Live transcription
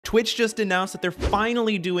Twitch just announced that they're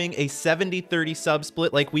finally doing a 70-30 sub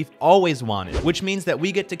split like we've always wanted, which means that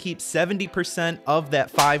we get to keep 70% of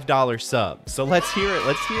that $5 sub. So let's hear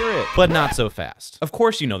it, but not so fast. Of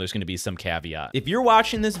course, you know there's gonna be some caveat. If you're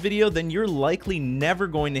watching this video, then you're likely never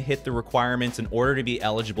going to hit the requirements in order to be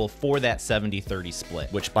eligible for that 70-30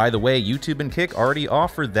 split, which by the way, YouTube and Kick already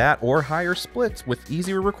offer that or higher splits with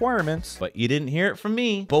easier requirements, but you didn't hear it from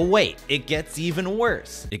me. But wait, it gets even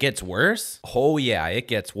worse. It gets worse? Oh yeah, it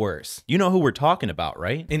gets worse. You know who we're talking about,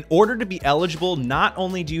 right? In order to be eligible, not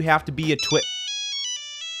only do you have to be a Twitch...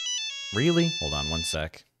 Really? Hold on one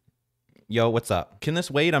sec. Yo, what's up? Can this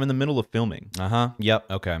wait? I'm in the middle of filming. Yep,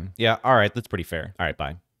 okay. Yeah, all right, that's pretty fair. All right,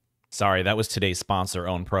 bye. Sorry, that was today's sponsor,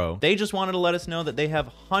 OwnPro. They just wanted to let us know that they have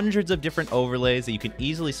hundreds of different overlays that you can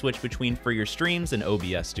easily switch between for your streams in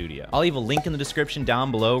OBS Studio. I'll leave a link in the description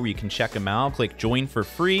down below where you can check them out. Click join for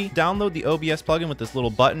free, download the OBS plugin with this little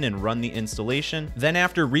button and run the installation. Then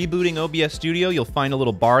after rebooting OBS Studio, you'll find a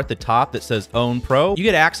little bar at the top that says OwnPro. You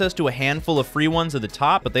get access to a handful of free ones at the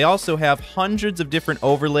top, but they also have hundreds of different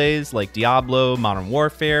overlays like Diablo, Modern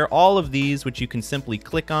Warfare, all of these, which you can simply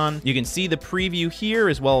click on. You can see the preview here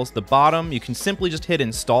as well as the bottom. You can simply just hit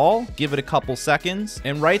install, give it a couple seconds,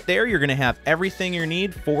 and right there you're gonna have everything you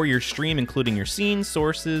need for your stream, including your scenes,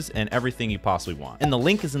 sources, and everything you possibly want. And the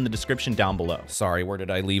link is in the description down below. Sorry, where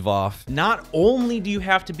did I leave off? Not only do you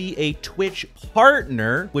have to be a Twitch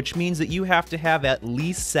partner, which means that you have to have at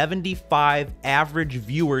least 75 average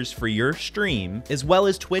viewers for your stream, as well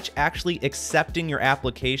as Twitch actually accepting your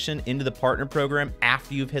application into the partner program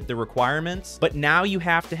after you've hit the requirements, but now you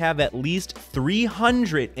have to have at least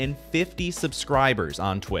 350 subscribers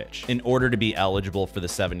on Twitch in order to be eligible for the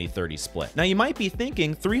 70-30 split. Now you might be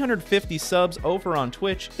thinking 350 subs over on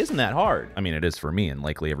Twitch isn't that hard. I mean, it is for me and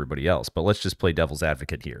likely everybody else, but let's just play devil's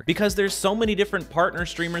advocate here. Because there's so many different partner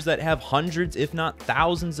streamers that have hundreds, if not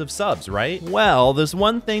thousands of subs, right? Well, there's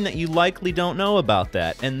one thing that you likely don't know about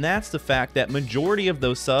that, and that's the fact that majority of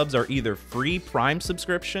those subs are either free Prime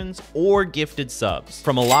subscriptions or gifted subs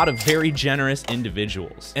from a lot of very generous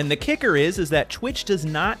individuals. And the kicker is that Twitch does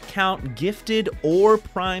not count gifted or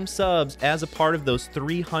Prime subs as a part of those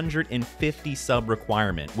 350 sub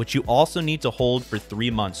requirement, which you also need to hold for 3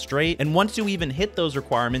 months straight. And once you even hit those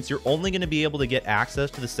requirements, you're only going to be able to get access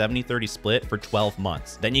to the 70-30 split for 12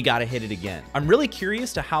 months. Then you got to hit it again. I'm really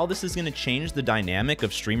curious to how this is going to change the dynamic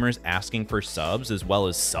of streamers asking for subs as well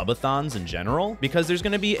as subathons in general, because there's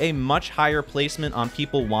going to be a much higher placement on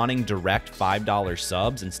people wanting direct $5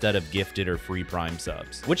 subs instead of gifted or free Prime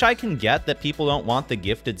subs, which I can get that people don't want the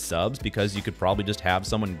gifted subs because you could probably just have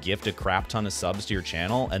someone gift a crap ton of subs to your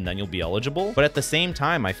channel and then you'll be eligible. But at the same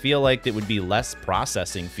time, I feel like it would be less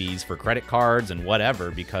processing fees for credit cards and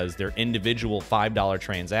whatever because they're individual $5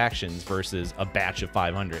 transactions versus a batch of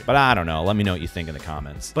 500. But I don't know. Let me know what you think in the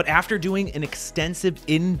comments. But after doing an extensive,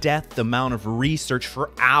 in-depth amount of research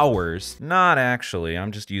for hours, not actually,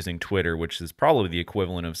 I'm just using Twitter, which is probably the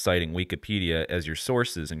equivalent of citing Wikipedia as your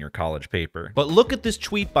sources in your college paper. But look at this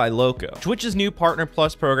tweet by Loco. Twitch's new Partner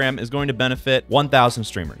Plus program is going to benefit 1,000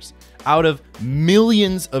 streamers. Out of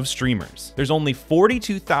millions of streamers, there's only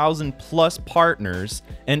 42,000 plus partners,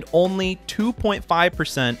 and only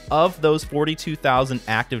 2.5% of those 42,000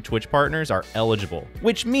 active Twitch partners are eligible.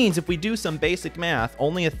 Which means if we do some basic math,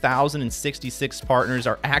 only 1,066 partners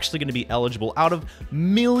are actually going to be eligible out of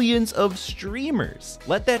millions of streamers.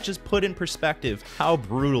 Let that just put in perspective how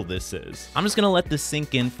brutal this is. I'm just going to let this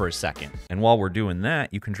sink in for a second. And while we're doing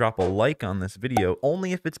that, you can drop a like on this video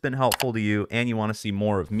only if it's been helpful to you and you want to see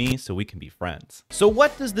more of me so we can be friends. So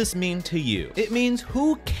what does this mean to you? It means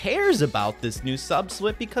who cares about this new sub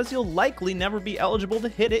split because you'll likely never be eligible to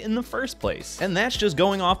hit it in the first place. And that's just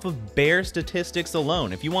going off of bare statistics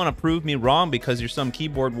alone. If you want to prove me wrong because you're some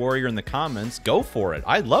keyboard warrior in the comments, go for it.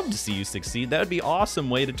 I'd love to see you succeed. That would be an awesome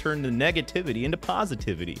way to turn the negativity into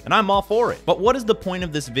positivity. And I'm all for it. But what is the point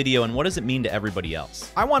of this video and what does it mean to everybody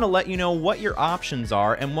else? I want to let you know what your options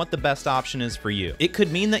are and what the best option is for you. It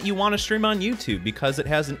could mean that you want to stream on YouTube because it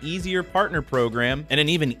has an easier partner program and an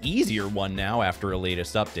even easier one now after a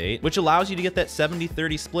latest update, which allows you to get that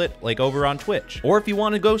 70-30 split like over on Twitch. Or if you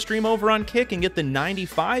want to go stream over on Kick and get the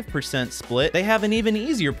 95% split, they have an even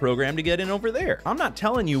easier program to get in over there. I'm not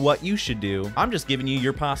telling you what you should do. I'm just giving you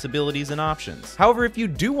your possibilities and options. However, if you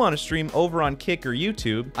do want to stream over on Kick or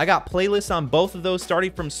YouTube, I got playlists on both of those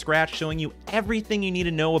starting from scratch showing you everything you need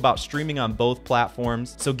to know about streaming on both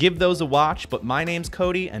platforms. So give those a watch, but my name's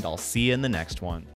Cody and I'll see you in the next one.